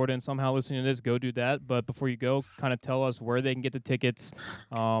in Florida and somehow listening to this, go do that. But before you go, kind of tell us where they can get the tickets.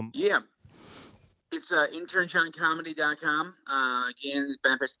 Yeah. It's internjohncomedy.com. Again, it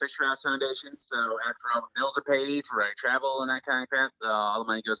benefits Fisher House Foundation. So after all the bills are paid for travel and that kind of crap, all the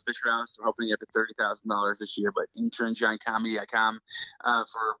money goes to Fisher House. We're hoping to get to $30,000 this year. But internjohncomedy.com.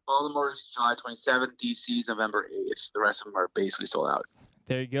 For Baltimore's July 27th, DC's November 8th. The rest of them are basically sold out.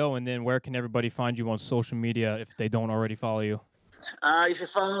 There you go. And then where can everybody find you on social media if they don't already follow you? You should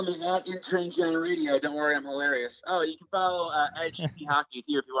follow me at Intern John Radio. Don't worry, I'm hilarious. Oh, you can follow at GP Hockey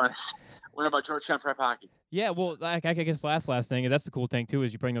too if you want to learn about Georgetown Prep Hockey. Yeah, well, I guess last thing, and that's the cool thing too,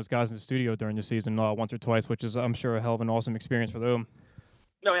 is you bring those guys in the studio during the season once or twice, which is, I'm sure, a hell of an awesome experience for them.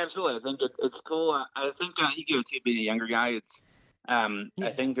 No, absolutely. I think it's cool. I think you give it to being a younger guy. It's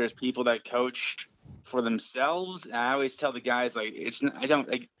I think there's people that coach for themselves. And I always tell the guys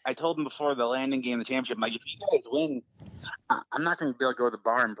I told them before the landing game, the championship, I'm like, if you guys win, I'm not going to be able to go to the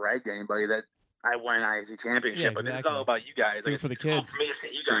bar and brag to anybody that I won an ISC championship. Yeah, But it's exactly. all about you guys. Do it for the it's cool kids. for me to see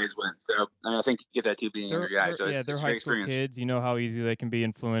you guys win. So I think you get that too being a younger guy. So they're it's a high great school experience. kids. You know how easy they can be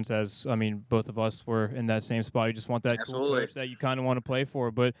influenced. As I mean, both of us were in that same spot. You just want that cool Absolutely. coach that you kind of want to play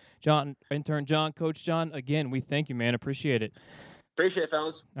for. But intern John, Coach John, again, we thank you, man. Appreciate it. Appreciate it,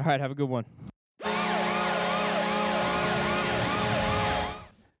 fellas. All right, have a good one.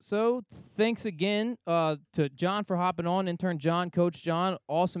 So thanks again to John for hopping on. Intern John, Coach John,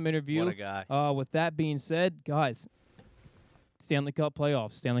 awesome interview. What a guy. With that being said, guys, Stanley Cup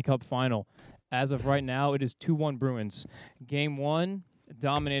playoffs, Stanley Cup final. As of right now, it is 2-1 Bruins. Game 1,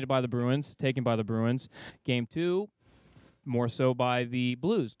 dominated by the Bruins, taken by the Bruins. Game 2, more so by the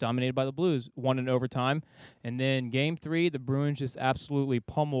Blues, dominated by the Blues, won in overtime. And then Game 3, the Bruins just absolutely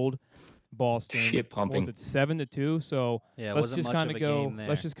pummeled Boston. Shit pumping. What was it 7-2? So Yeah, it let's wasn't just much kind of of a go. game there.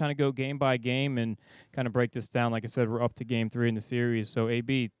 Let's just kind of go game by game and kind of break this down. Like I said, we're up to Game 3 in the series. So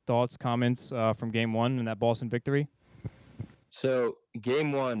AB, thoughts, comments from Game 1 and that Boston victory? So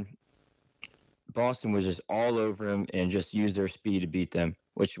game 1, Boston was just all over them and just used their speed to beat them,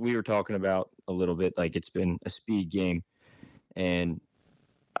 which we were talking about a little bit. Like it's been a speed game, and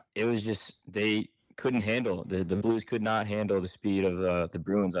it was just they couldn't handle the Blues could not handle the speed of the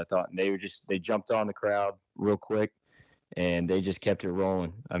Bruins. I thought, and they jumped on the crowd real quick, and they just kept it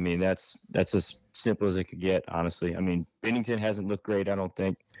rolling. I mean, that's as simple as it could get, honestly. I mean, Bennington hasn't looked great, I don't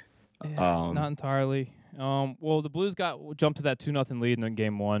think. Not entirely. Well, the Blues jumped to that 2-0 lead in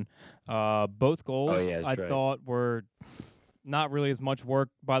game one. Both goals yeah, that's I right. thought were not really as much work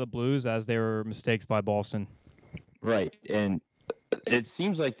by the Blues as they were mistakes by Boston. Right, and it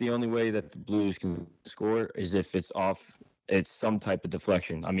seems like the only way that the Blues can score is if it's some type of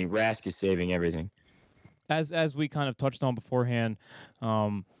deflection. I mean, Rask is saving everything. As we kind of touched on beforehand,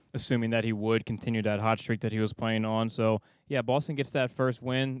 assuming that he would continue that hot streak that he was playing on. So, yeah, Boston gets that first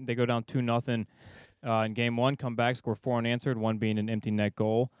win. They go down 2-0 in game one, come back, score 4 unanswered, 1 being an empty net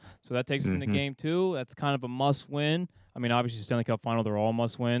goal. So that takes us into game two. That's kind of a must win. I mean, obviously, Stanley Cup final, they're all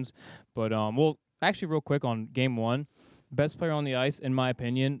must wins. But, well, actually, real quick on game one, best player on the ice, in my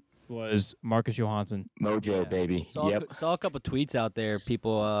opinion, was Marcus Johansson. Mojo, baby. Saw a couple tweets out there,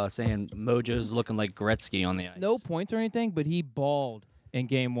 people saying Mojo's looking like Gretzky on the ice. No points or anything, but he balled in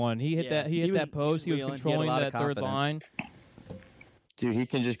game one. He hit that post. He was wheeling. He had a controlling lot of that third confidence. line. Dude, he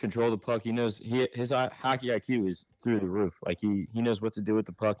can just control the puck. He knows his hockey IQ is through the roof. Like he knows what to do with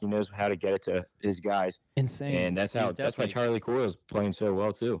the puck. He knows how to get it to his guys. Insane. And that's why definitely- Charlie Coyle's playing so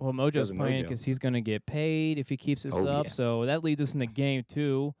well too. Well, Mojo's Because of playing Mojo. because he's going to get paid if he keeps this up. Yeah. So that leads us into game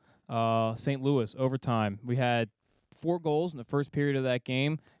two. St. Louis, overtime. We had 4 goals in the first period of that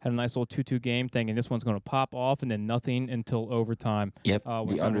game. Had a nice little 2-2 game, thinking this one's going to pop off, and then nothing until overtime. Yep,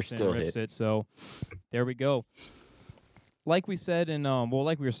 when the under Gunnarsson still rips hit. it. So there we go. Like we said,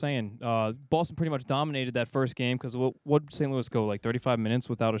 like we were saying, Boston pretty much dominated that first game because what did St. Louis go, like 35 minutes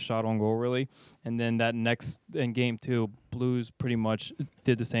without a shot on goal, really? And then that next, in game two, Blues pretty much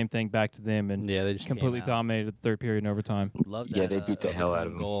did the same thing back to them and Yeah, they just completely came out. dominated the third period in overtime. Loved Yeah, that, they beat the hell out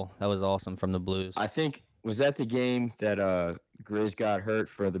of overtime them. goal. That was awesome from the Blues. I think was that the game that Grizz got hurt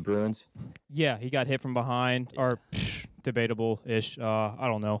for the Bruins? Yeah, he got hit from behind, or debatable-ish. I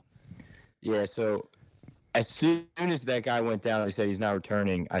don't know. Yeah, so as soon as that guy went down, they said he's not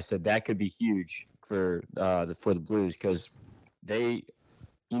returning. I said that could be huge for the Blues because they're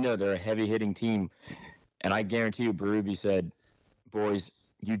a heavy hitting team, and I guarantee you, Berube said, "Boys,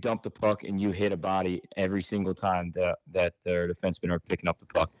 you dump the puck and you hit a body every single time that their defensemen are picking up the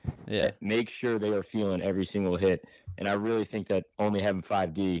puck. Yeah. Make sure they are feeling every single hit." And I really think that only having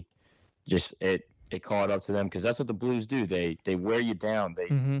 5D, just it caught up to them because that's what the Blues do. They wear you down.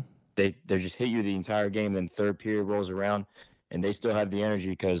 They just hit you the entire game. Then third period rolls around, and they still have the energy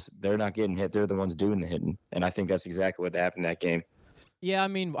because they're not getting hit. They're the ones doing the hitting, and I think that's exactly what happened that game. Yeah, I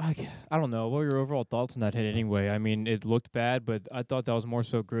mean, I don't know. What were your overall thoughts on that hit anyway? I mean, it looked bad, but I thought that was more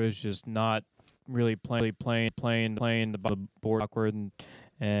so Grizz just not really playing the board awkward,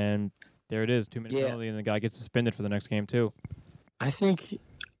 and there it is, 2-minute Yeah. penalty, and the guy gets suspended for the next game too. I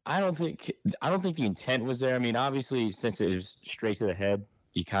don't think the intent was there. I mean, obviously, since it was straight to the head,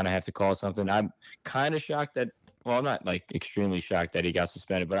 you kind of have to call something. I'm kind of shocked that. Well, I'm not like extremely shocked that he got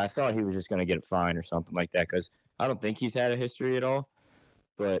suspended, but I thought he was just going to get a fine or something like that because I don't think he's had a history at all.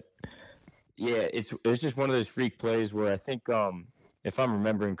 But yeah, it was just one of those freak plays where I think, if I'm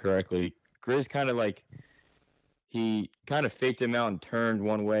remembering correctly, Grizz kind of faked him out and turned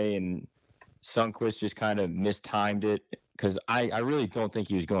one way, and Sundqvist just kind of mistimed it because I really don't think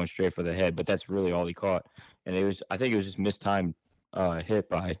he was going straight for the head, but that's really all he caught, and I think it was just mistimed hit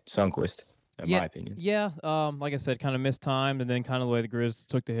by Sundqvist. In my opinion. Yeah, like I said, kind of mistimed, and then kind of the way the Grizz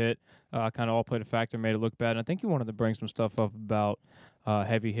took the hit, kind of all played a factor, made it look bad. And I think you wanted to bring some stuff up about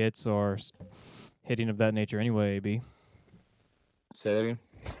heavy hits or hitting of that nature anyway, AB. Say that again?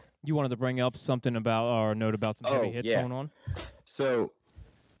 You wanted to bring up something about or note about some heavy hits going on? So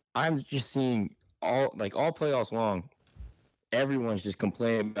I'm just seeing all playoffs long, everyone's just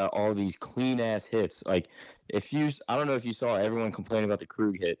complaining about all these clean ass hits. Like I don't know if you saw everyone complaining about the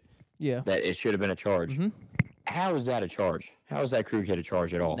Krug hit. Yeah. That it should have been a charge. Mm-hmm. How is that a charge? How is that Krug hit a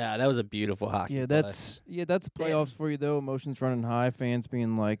charge at all? Nah, that was a beautiful hockey. Yeah, play. that's playoffs for you though. Emotions running high, fans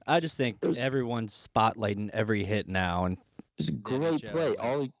being like, I just think everyone's spotlighting every hit now, and It's a great NHL, play. like,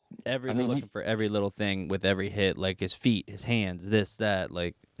 All looking for every little thing with every hit, like his feet, his hands, this, that.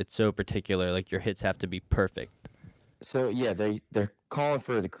 Like it's so particular. Like your hits have to be perfect. So yeah, they're calling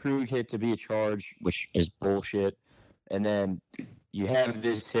for the Krug hit to be a charge, which is bullshit. And then you have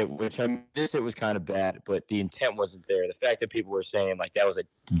this hit, which this hit was kind of bad, but the intent wasn't there. The fact that people were saying like that was a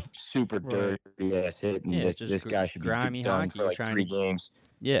super dirty ass hit, and Yeah, it's just this guy should be grimy done hockey. for like You're trying 3 to- games.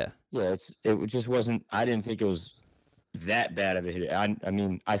 Yeah. Yeah, it just wasn't. I didn't think it was that bad of a hit. I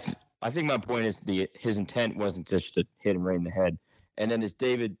mean, I think my point is his intent wasn't just to hit him right in the head. And then this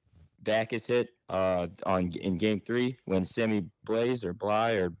David Backus hit in Game 3 when Sammy Blaze or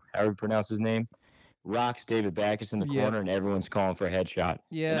Bly or however you pronounce his name rocks David Backus in the Yeah. corner, and everyone's calling for a headshot.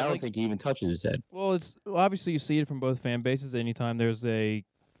 Yeah, And I don't like- think he even touches his head. Well, it's obviously you see it from both fan bases. Anytime there's a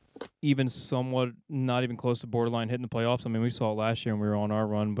even somewhat not even close to borderline hitting the playoffs. I mean, we saw it last year when we were on our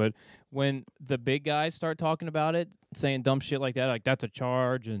run. But when the big guys start talking about it, saying dumb shit like that, like that's a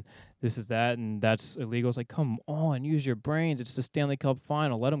charge and this is that and that's illegal, it's like, come on, use your brains. It's the Stanley Cup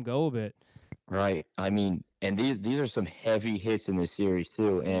final. Let them go a bit. Right. I mean, and these are some heavy hits in this series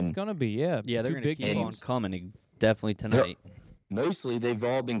too. It's And gonna be Yeah, they're two going to big keep on games. coming. Definitely tonight. mostly they've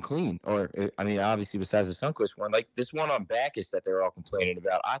all been clean. Or I mean, obviously besides the Sunquist one, like this one on Backus that they were all complaining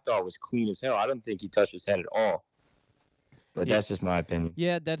about, I thought was clean as hell. I don't think he touched his head at all. But Yeah. that's just my opinion.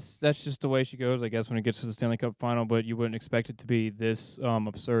 Yeah, that's just the way she goes, I guess, when it gets to the Stanley Cup final. But you wouldn't expect it to be this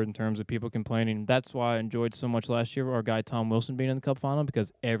absurd in terms of people complaining. That's why I enjoyed so much last year our guy Tom Wilson being in the Cup final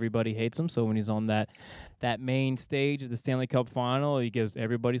because everybody hates him. So when he's on that main stage of the Stanley Cup final, he gives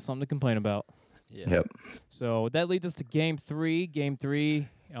everybody something to complain about. Yeah. Yep. So that leads us to Game 3. Game 3,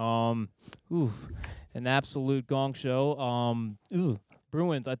 an absolute gong show.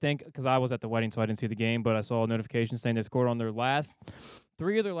 Bruins, I think, because I was at the wedding, so I didn't see the game, but I saw a notification saying they scored on their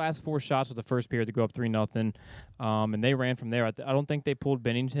three of their last four shots of the first period to go up 3-0, and they ran from there. I don't think they pulled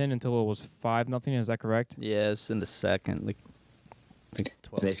Bennington until it was 5-0. Is that correct? Yeah, it's in the second, like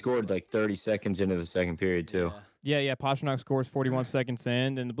 12. And they scored like 30 seconds into the second period too. Yeah. Pasternak scores 41 seconds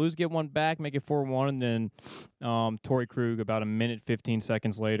in, and the Blues get one back, make it 4-1, and then Torrey Krug about a minute 15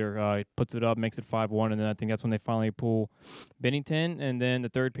 seconds later puts it up, makes it 5-1, and then I think that's when they finally pull Bennington, and then the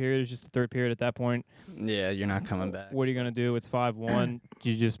third period is just the third period at that point. Yeah, you're not coming back. What are you going to do? It's 5-1.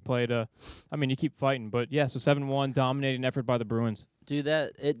 You just play you keep fighting, but yeah, so 7-1, dominating effort by the Bruins. Dude,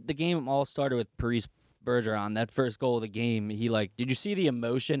 the game all started with Parise Bergeron. That first goal of the game, did you see the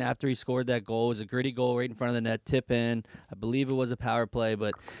emotion after he scored that goal? It was a gritty goal right in front of the net, tip in. I believe it was a power play,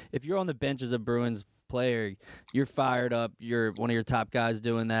 but if you're on the bench as a Bruins player, you're fired up. You're one of your top guys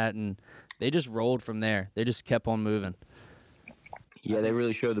doing that, and they just rolled from there. They just kept on moving. Yeah, they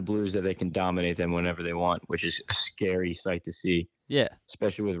really showed the Blues that they can dominate them whenever they want, which is a scary sight to see, Yeah.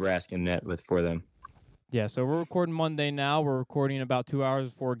 especially with Rask in net for them. Yeah, so we're recording Monday now. We're recording about 2 hours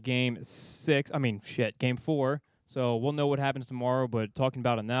before Game 4. So we'll know what happens tomorrow. But talking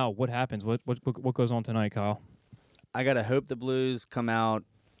about it now, what happens? What goes on tonight, Kyle? I got to hope the Blues come out,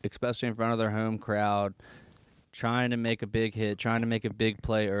 especially in front of their home crowd, trying to make a big hit, trying to make a big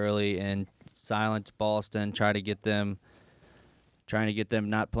play early and silence Boston, trying to get them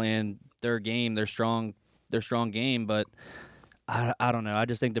not playing their game, their strong game, but I don't know. I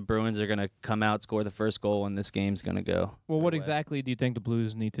just think the Bruins are going to come out, score the first goal, and this game's going to go. Well, what their way. exactly do you think the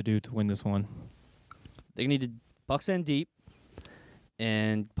Blues need to do to win this one? They need to pucks in deep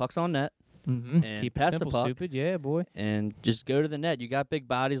and pucks on net. Mm-hmm. And Keep it pass the simple, puck. stupid. Yeah, boy. And just go to the net. You got big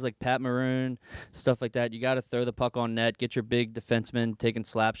bodies like Pat Maroon, stuff like that. You got to throw the puck on net, get your big defenseman taking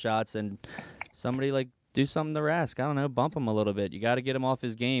slap shots, and somebody do something to Rask. I don't know, bump him a little bit. You got to get him off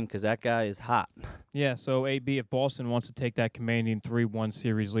his game because that guy is hot. Yeah, so AB, if Boston wants to take that commanding 3-1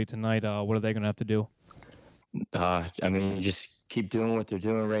 series lead tonight, what are they going to have to do? I mean, just keep doing what they're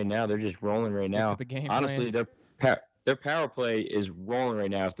doing right now. They're just rolling right Stick now. to the game Honestly, plan. their power play is rolling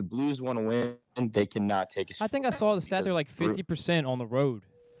right now. If the Blues want to win, they cannot take a. I think I saw the stat they're like 50% on the road.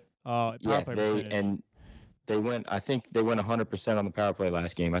 Power play percentage. They went. I think they went 100% on the power play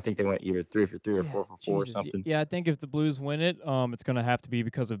last game. I think they went either 3 for 3 or 4 for 4 or Jesus, something. Yeah, I think if the Blues win it, it's going to have to be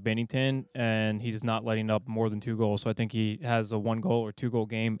because of Bennington, and he's not letting up more than 2 goals. So I think he has a 1-goal or 2-goal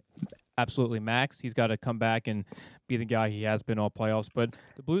game absolutely max. He's got to come back and be the guy he has been all playoffs. But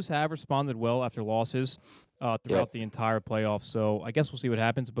the Blues have responded well after losses throughout the entire playoffs. So I guess we'll see what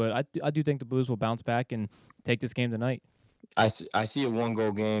happens. But I do think the Blues will bounce back and take this game tonight. I see a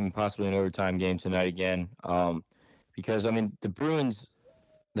 1-goal game, possibly an overtime game tonight again. Because I mean the Bruins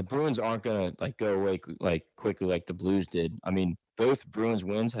aren't gonna go away quickly like the Blues did. I mean both Bruins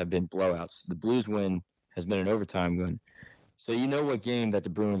wins have been blowouts. The Blues win has been an overtime win. So you know what game that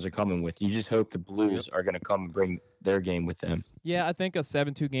the Bruins are coming with. You just hope the Blues are going to come and bring their game with them. Yeah, I think a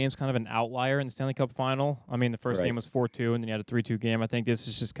 7-2 game is kind of an outlier in the Stanley Cup final. I mean, the first Right. game was 4-2, and then you had a 3-2 game. I think this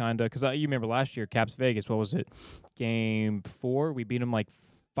is just kind of – because you remember last year, Caps Vegas, what was it? Game 4, we beat them 5-1,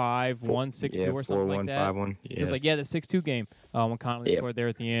 6-2 or something 4-1, like that. 5-1. Yeah. It was the 6-2 game when Connolly scored there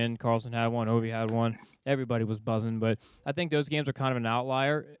at the end. Carlson had one. Ovi had one. Everybody was buzzing. But I think those games are kind of an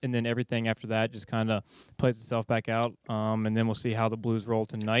outlier, and then everything after that just kind of plays itself back out. And then we'll see how the Blues roll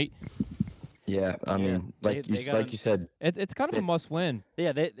tonight. Yeah, I mean, They you said, It's kind of a must-win.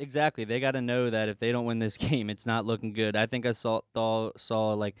 Yeah, exactly. They got to know that if they don't win this game, it's not looking good. I think I saw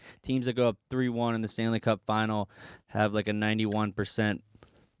teams that go up 3-1 in the Stanley Cup final have a 91%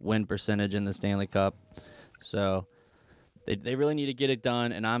 win percentage in the Stanley Cup. So they really need to get it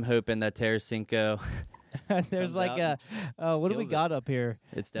done, and I'm hoping that Tarasenko There's comes like out what do we kills it. got up here?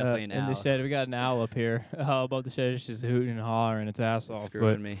 It's definitely an in the owl. shed. We got an owl up here above the shed. It's just hooting and hollering its ass It's off.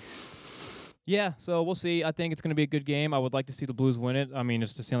 screwing But me. yeah, so we'll see. I think it's going to be a good game. I would like to see the Blues win it. I mean,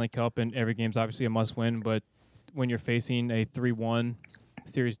 it's the Stanley Cup, and every game's obviously a must-win. But when you're facing a 3-1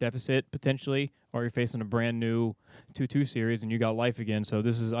 series deficit potentially, or you're facing a brand new 2-2 series, and you got life again. So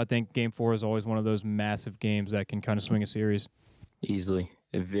this is, I think, Game 4 is always one of those massive games that can kind of swing a series. Easily.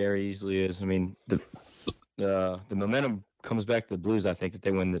 It very easily is. I mean, the momentum comes back to the Blues, I think, if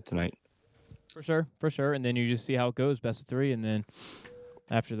they win it tonight. For sure. And then you just see how it goes, best of 3, and then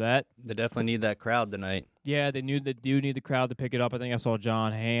after that, They definitely need that crowd tonight. yeah, they do need the crowd to pick it up. I think I saw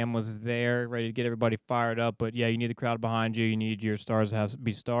John Hamm was there, ready to get everybody fired up. But yeah, you need the crowd behind you. You need your stars to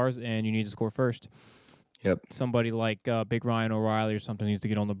be stars, and you need to score first. Yep. Somebody like Big Ryan O'Reilly or something needs to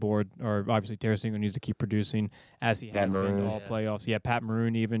get on the board, or obviously Tarasenko needs to keep producing as he Pat has been Maroon. all Yeah. playoffs. Yeah, Pat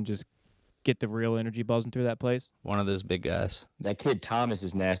Maroon even just get the real energy buzzing through that place. One of those big guys. That kid Thomas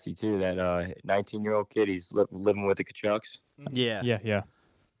is nasty, too. That 19-year-old kid, he's living with the Kachucks. Yeah. Yeah.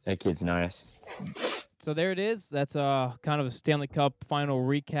 That kid's nice. So there it is. That's kind of a Stanley Cup final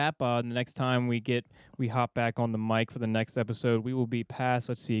recap. The next time we hop back on the mic for the next episode, we will be past.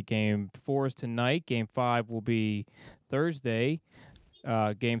 Let's see, Game 4 is tonight. Game 5 will be Thursday.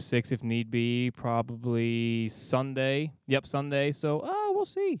 Game 6, if need be, probably Sunday. Yep, Sunday. So we'll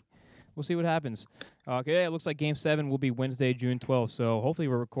see. We'll see what happens. Okay, yeah, it looks like Game 7 will be Wednesday, June 12th. So hopefully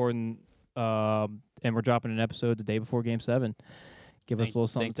we're recording and we're dropping an episode the day before Game 7. Give us a little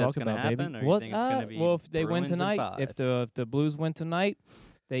something think to talk that's gonna about, baby. happen, or you think it's gonna be well, if they win Bruins in tonight, 5? if the Blues win tonight,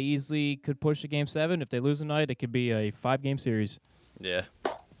 they easily could push to Game 7. If they lose tonight, it could be a 5-game series. Yeah.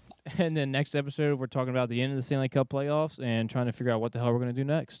 And then next episode, we're talking about the end of the Stanley Cup playoffs and trying to figure out what the hell we're going to do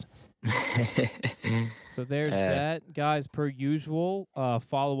next. So there's that. Guys, per usual,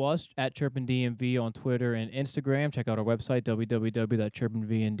 follow us at ChirpinDMV on Twitter and Instagram. Check out our website,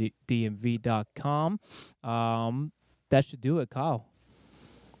 www.chirpindmv.com. That should do it, Kyle.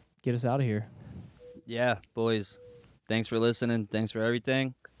 Get us out of here. Yeah, boys. Thanks for listening. Thanks for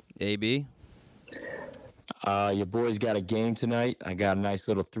everything. AB. Your boys got a game tonight. I got a nice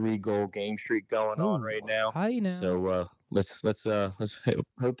little 3-goal game streak going on Ooh, right now. Hi now. So let's hope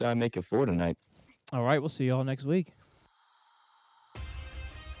that I make it 4 tonight. All right, we'll see y'all next week.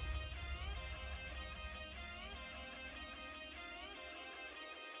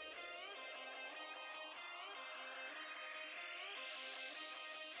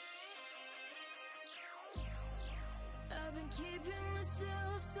 I've been keeping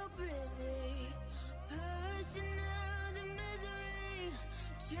myself so busy, pushing out the misery.